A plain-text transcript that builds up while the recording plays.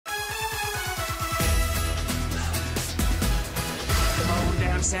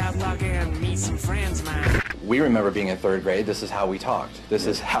South Locker and meet some friends of mine. We remember being in third grade, this is how we talked. This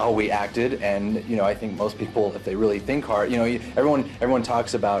is how we acted, and you know, I think most people, if they really think hard, you know, everyone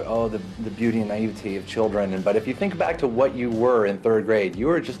talks about, oh, the beauty and naivety of children, but if you think back to what you were in third grade, you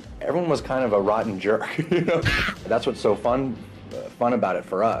were just, everyone was kind of a rotten jerk, you know? That's what's so fun about it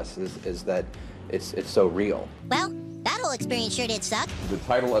for us, is that it's so real. Well, that whole experience sure did suck. The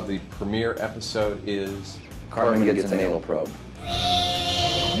title of the premiere episode is Carmen gets an anal probe.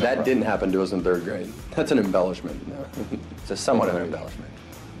 That didn't happen to us in third grade. That's an embellishment. It's a somewhat of an embellishment.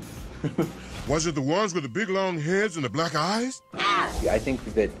 Was it the ones with the big long heads and the black eyes? I think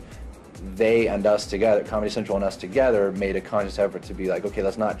that they and us together, Comedy Central and us together, made a conscious effort to be like, okay,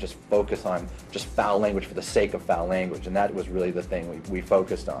 let's not just focus on just foul language for the sake of foul language. And that was really the thing we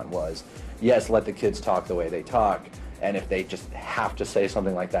focused on was, yes, let the kids talk the way they talk. And if they just have to say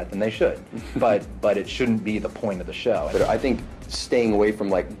something like that, then they should. But it shouldn't be the point of the show. But I think staying away from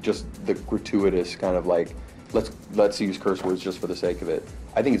like just the gratuitous kind of like, let's use curse words just for the sake of it.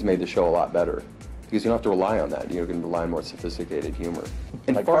 I think it's made the show a lot better. Because you don't have to rely on that. You can rely on more sophisticated humor.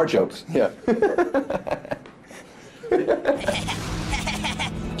 And like fart jokes. Yeah.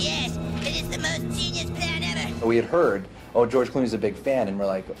 Yes, it is the most genius plan ever. We had heard, oh, George Clooney's a big fan, and we're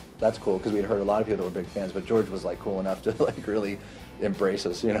like, that's cool, because we had heard a lot of people that were big fans, but George was like cool enough to like really embrace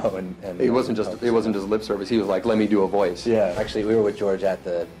us, you know, and it wasn't just lip service. He was like, let me do a voice. Yeah, actually, we were with George at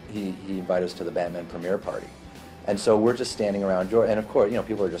he invited us to the Batman premiere party. And so we're just standing around George, and of course, you know,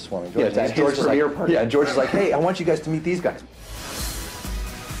 people are just swarming George. Yeah, and George is premiere like, party. Yeah, and George is like, hey, I want you guys to meet these guys.